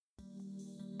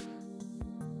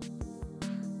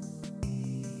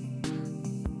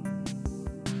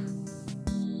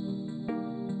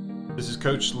This is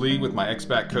Coach Lee with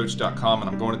myexpatcoach.com, and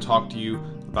I'm going to talk to you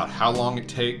about how long it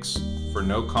takes for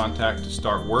no contact to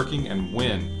start working and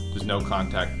when does no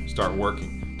contact start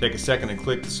working. Take a second and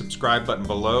click the subscribe button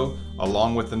below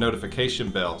along with the notification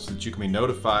bell so that you can be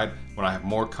notified when I have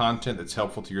more content that's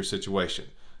helpful to your situation.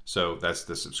 So that's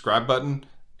the subscribe button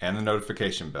and the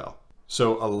notification bell.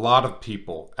 So a lot of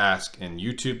people ask in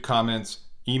YouTube comments,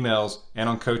 emails, and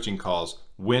on coaching calls,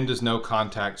 when does no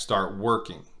contact start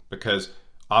working? Because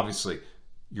obviously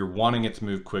you're wanting it to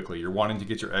move quickly. You're wanting to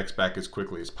get your ex back as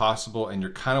quickly as possible, and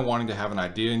you're kind of wanting to have an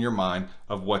idea in your mind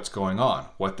of what's going on,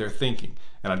 what they're thinking.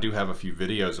 And I do have a few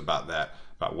videos about that,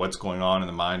 about what's going on in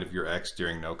the mind of your ex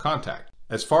during no contact.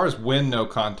 As far as when no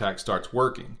contact starts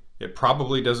working, it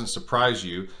probably doesn't surprise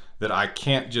you that I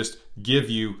can't just give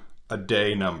you a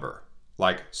day number,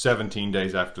 like 17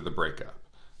 days after the breakup,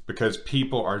 because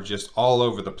people are just all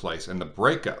over the place. And the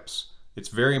breakups, it's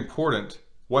very important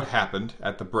what happened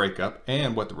at the breakup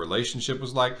and what the relationship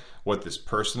was like, what this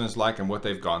person is like, and what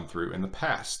they've gone through in the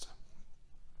past.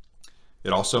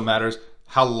 It also matters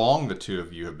how long the two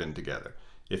of you have been together.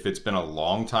 If it's been a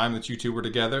long time that you two were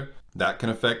together, that can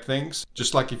affect things.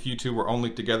 Just like if you two were only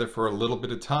together for a little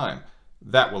bit of time,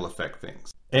 that will affect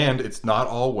things. And it's not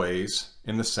always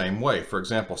in the same way. For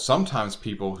example, sometimes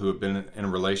people who have been in a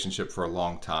relationship for a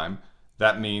long time,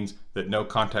 that means that no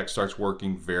contact starts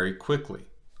working very quickly.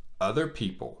 Other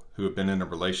people who have been in a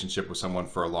relationship with someone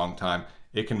for a long time,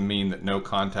 it can mean that no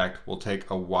contact will take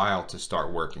a while to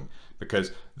start working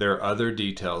because there are other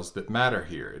details that matter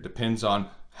here. It depends on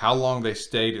how long they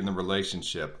stayed in the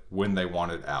relationship when they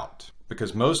wanted out.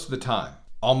 Because most of the time,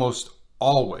 almost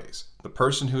always, the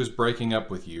person who is breaking up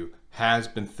with you has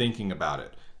been thinking about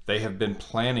it. They have been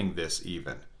planning this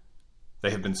even.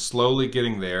 They have been slowly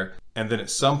getting there, and then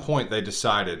at some point they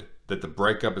decided that the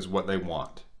breakup is what they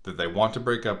want. That they want to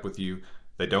break up with you,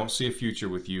 they don't see a future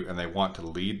with you, and they want to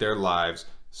lead their lives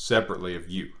separately of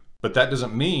you. But that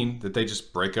doesn't mean that they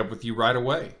just break up with you right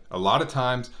away. A lot of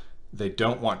times they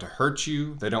don't want to hurt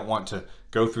you, they don't want to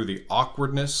go through the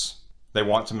awkwardness, they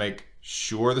want to make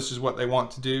sure this is what they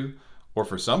want to do, or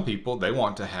for some people, they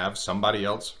want to have somebody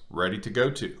else ready to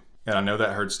go to. And I know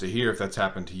that hurts to hear if that's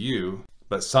happened to you,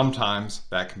 but sometimes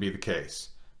that can be the case.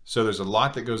 So there's a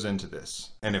lot that goes into this.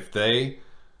 And if they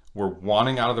were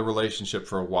wanting out of the relationship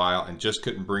for a while and just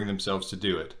couldn't bring themselves to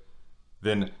do it,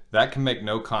 then that can make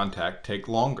no contact take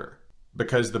longer.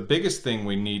 Because the biggest thing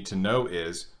we need to know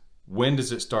is, when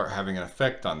does it start having an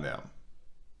effect on them?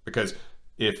 Because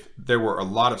if there were a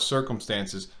lot of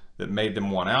circumstances that made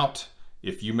them want out,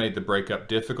 if you made the breakup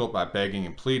difficult by begging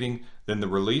and pleading, then the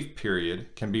relief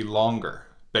period can be longer.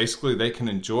 Basically, they can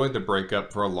enjoy the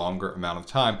breakup for a longer amount of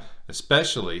time,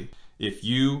 especially if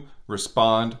you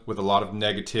respond with a lot of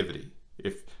negativity.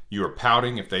 If you are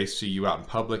pouting, if they see you out in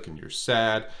public and you're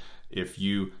sad, if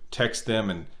you text them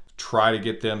and try to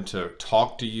get them to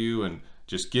talk to you and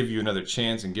just give you another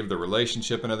chance and give the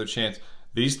relationship another chance,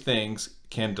 these things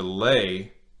can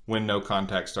delay when no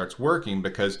contact starts working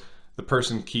because the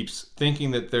person keeps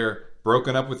thinking that they're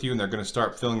broken up with you and they're going to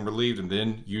start feeling relieved, and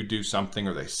then you do something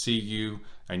or they see you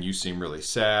and you seem really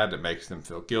sad. It makes them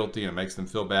feel guilty and it makes them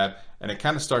feel bad, and it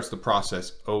kind of starts the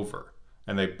process over,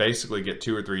 and they basically get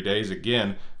 2 or 3 days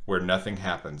again where nothing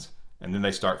happens, and then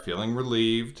they start feeling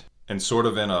relieved and sort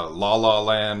of in a la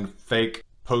land fake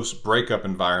post-breakup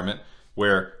environment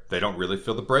where they don't really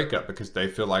feel the breakup because they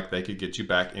feel like they could get you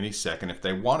back any second if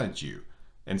they wanted you,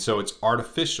 and so it's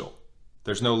artificial.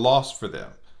 There's no loss for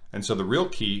them. And so the real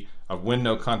key of when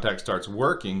no contact starts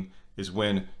working is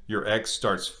when your ex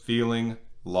starts feeling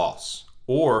loss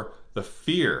or the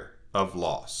fear of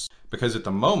loss. Because at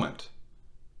the moment,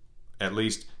 at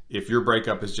least if your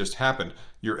breakup has just happened,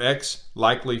 your ex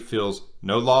likely feels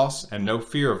no loss and no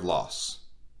fear of loss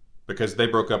because they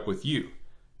broke up with you.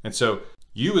 And so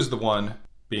you as the one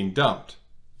being dumped,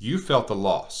 you felt the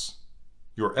loss.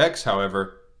 Your ex,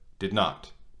 however, did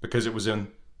not, because it was in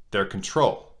their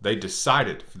control. They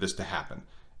decided for this to happen.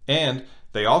 And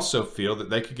they also feel that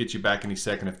they could get you back any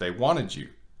second if they wanted you.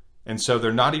 And so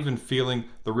they're not even feeling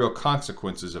the real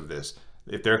consequences of this.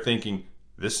 If they're thinking,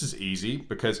 this is easy,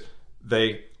 because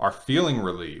they are feeling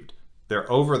relieved.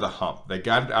 They're over the hump. They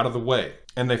got it out of the way.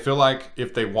 And they feel like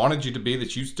if they wanted you to be,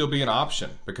 that you'd still be an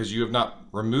option because you have not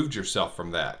removed yourself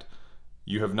from that.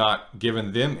 You have not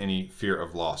given them any fear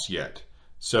of loss yet.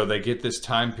 So they get this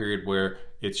time period where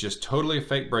it's just totally a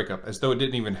fake breakup, as though it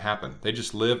didn't even happen. They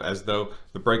just live as though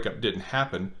the breakup didn't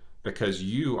happen because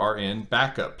you are in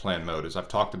backup plan mode, as I've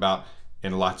talked about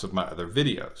in lots of my other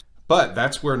videos. But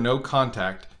that's where no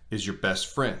contact is your best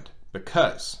friend,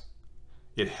 because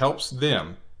it helps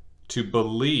them to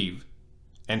believe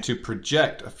and to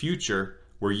project a future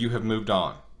where you have moved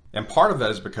on. And part of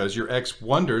that is because your ex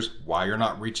wonders why you're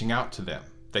not reaching out to them.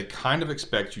 They kind of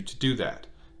expect you to do that.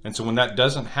 And so when that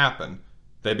doesn't happen,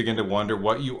 they begin to wonder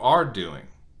what you are doing.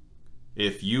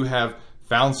 If you have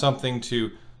found something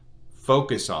to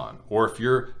focus on, or if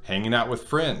you're hanging out with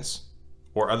friends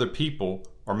or other people,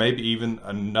 or maybe even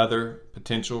another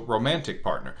potential romantic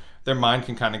partner, their mind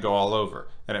can kind of go all over.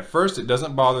 And at first it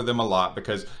doesn't bother them a lot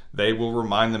because they will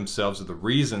remind themselves of the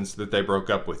reasons that they broke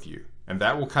up with you. And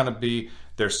that will kind of be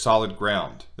their solid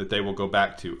ground that they will go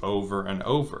back to over and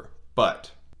over.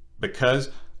 But because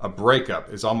a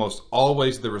breakup is almost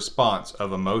always the response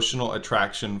of emotional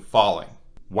attraction falling,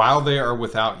 while they are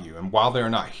without you and while they are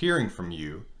not hearing from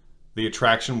you, the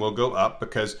attraction will go up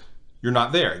because you're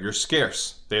not there. You're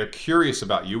scarce. They are curious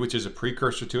about you, which is a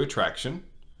precursor to attraction.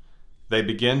 They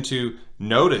begin to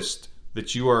notice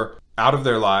that you are out of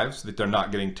their lives, that they're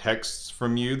not getting texts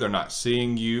from you, they're not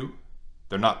seeing you,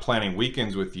 they're not planning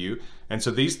weekends with you. And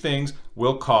so these things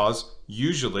will cause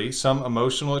usually some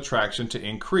emotional attraction to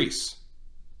increase.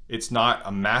 It's not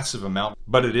a massive amount,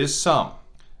 but it is some.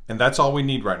 And that's all we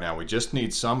need right now. We just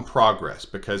need some progress,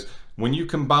 because when you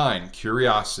combine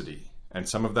curiosity and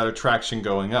some of that attraction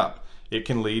going up, it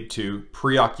can lead to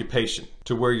preoccupation,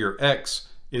 to where your ex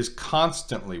is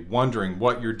constantly wondering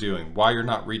what you're doing, why you're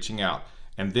not reaching out.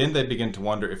 And then they begin to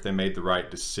wonder if they made the right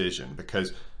decision,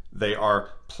 because they are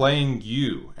playing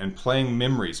you and playing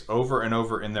memories over and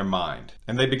over in their mind.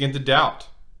 And they begin to doubt,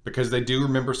 because they do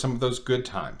remember some of those good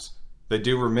times. They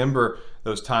do remember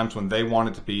those times when they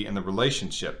wanted to be in the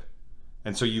relationship.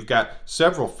 And so you've got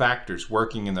several factors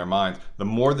working in their minds. The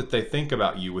more that they think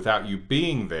about you without you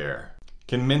being there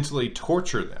can mentally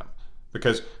torture them.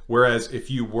 Because whereas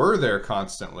if you were there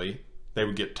constantly, they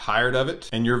would get tired of it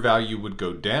and your value would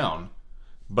go down.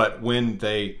 But when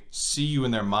they see you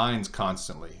in their minds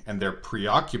constantly and they're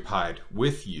preoccupied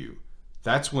with you,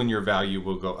 that's when your value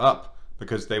will go up,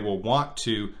 because they will want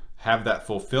to have that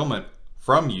fulfillment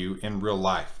from you in real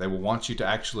life. They will want you to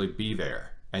actually be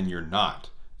there, and you're not.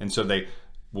 And so they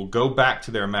will go back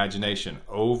to their imagination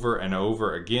over and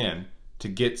over again to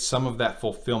get some of that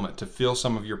fulfillment, to feel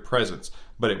some of your presence,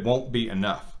 but it won't be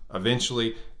enough.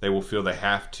 Eventually, they will feel they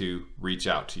have to reach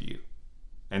out to you.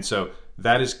 And so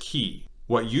that is key.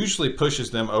 What usually pushes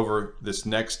them over this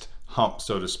next hump,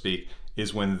 so to speak,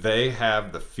 is when they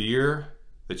have the fear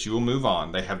that you will move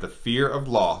on, they have the fear of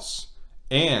loss,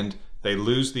 and they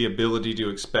lose the ability to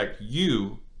expect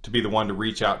you to be the one to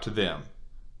reach out to them.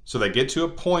 So they get to a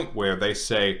point where they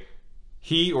say,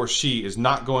 he or she is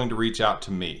not going to reach out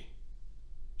to me.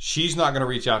 She's not going to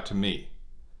reach out to me.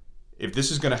 If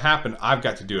this is going to happen, I've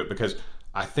got to do it, because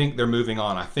I think they're moving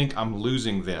on. I think I'm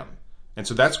losing them. And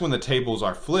so that's when the tables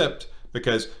are flipped,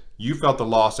 because you felt the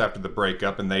loss after the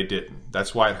breakup and they didn't.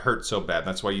 That's why it hurts so bad.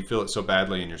 That's why you feel it so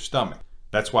badly in your stomach.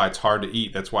 That's why it's hard to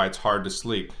eat. That's why it's hard to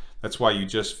sleep. That's why you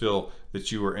just feel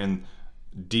that you are in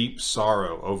deep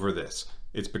sorrow over this.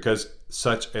 It's because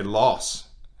such a loss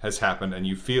has happened and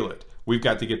you feel it. We've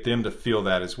got to get them to feel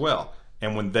that as well.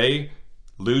 And when they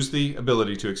lose the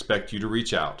ability to expect you to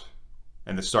reach out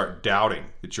and to start doubting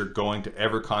that you're going to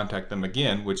ever contact them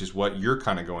again, which is what you're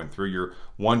kind of going through, you're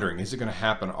wondering, is it going to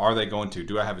happen? Are they going to?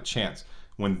 Do I have a chance?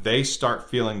 When they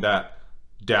start feeling that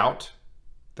doubt,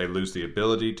 they lose the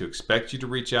ability to expect you to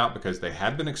reach out, because they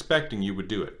had been expecting you would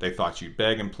do it. They thought you'd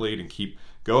beg and plead and keep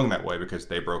going that way because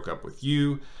they broke up with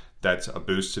you. That's a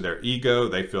boost to their ego.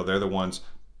 They feel they're the ones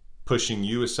pushing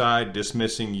you aside,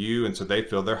 dismissing you, and so they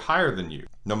feel they're higher than you.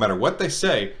 No matter what they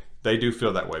say, they do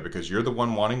feel that way because you're the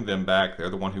one wanting them back. They're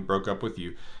the one who broke up with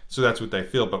you. So that's what they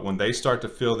feel. But when they start to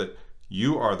feel that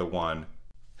you are the one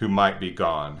who might be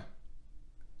gone,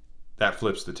 that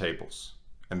flips the tables.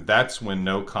 And that's when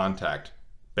no contact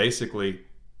basically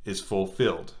is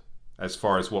fulfilled as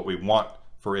far as what we want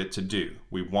for it to do.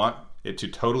 We want it to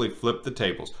totally flip the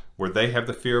tables, where they have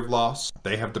the fear of loss,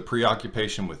 they have the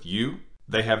preoccupation with you,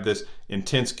 they have this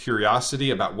intense curiosity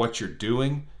about what you're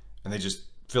doing, and they just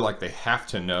feel like they have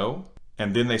to know.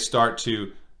 And then they start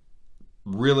to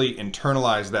really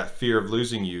internalize that fear of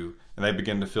losing you, and they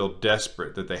begin to feel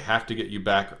desperate that they have to get you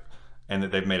back and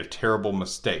that they've made a terrible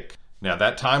mistake. Now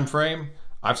that time frame,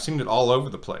 I've seen it all over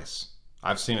the place.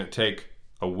 I've seen it take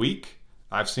a week.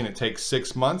 I've seen it take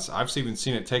 6 months. I've even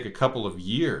seen it take a couple of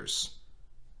years.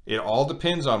 It all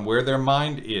depends on where their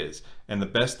mind is. And the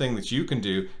best thing that you can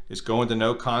do is go into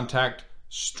no contact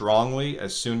strongly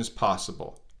as soon as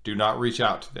possible. Do not reach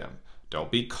out to them.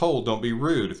 Don't be cold. Don't be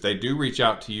rude. If they do reach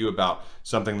out to you about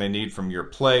something they need from your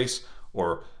place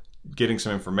or getting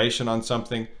some information on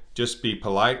something, just be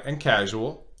polite and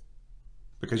casual,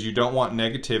 because you don't want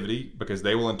negativity, because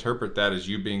they will interpret that as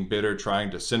you being bitter,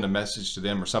 trying to send a message to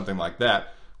them or something like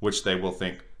that. which they will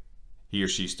think he or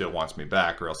she still wants me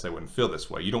back, or else they wouldn't feel this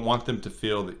way. You don't want them to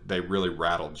feel that they really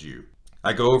rattled you.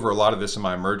 I go over a lot of this in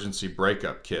my emergency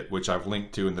breakup kit, which I've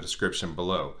linked to in the description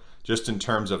below, just in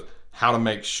terms of how to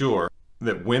make sure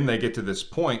that when they get to this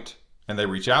point and they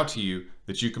reach out to you,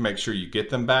 that you can make sure you get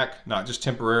them back, not just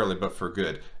temporarily, but for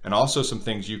good. And also some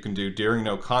things you can do during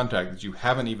no contact that you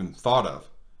haven't even thought of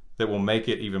that will make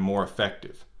it even more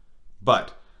effective.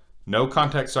 But no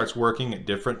contact starts working at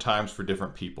different times for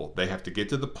different people. They have to get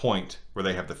to the point where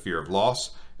they have the fear of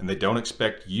loss and they don't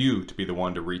expect you to be the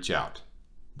one to reach out.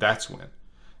 That's when.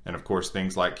 And of course,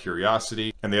 things like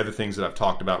curiosity and the other things that I've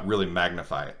talked about really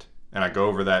magnify it. And I go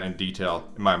over that in detail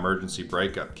in my emergency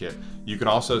breakup kit. You can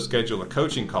also schedule a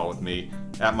coaching call with me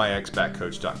at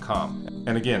myexpatcoach.com.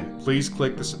 And again, please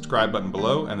click the subscribe button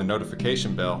below and the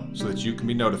notification bell so that you can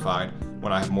be notified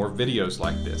when I have more videos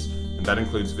like this. And that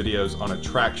includes videos on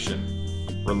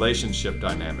attraction, relationship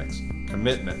dynamics,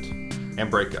 commitment,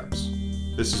 and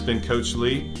breakups. This has been Coach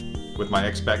Lee with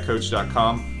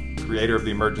myexpatcoach.com, creator of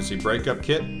the emergency breakup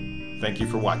kit. Thank you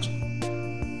for watching.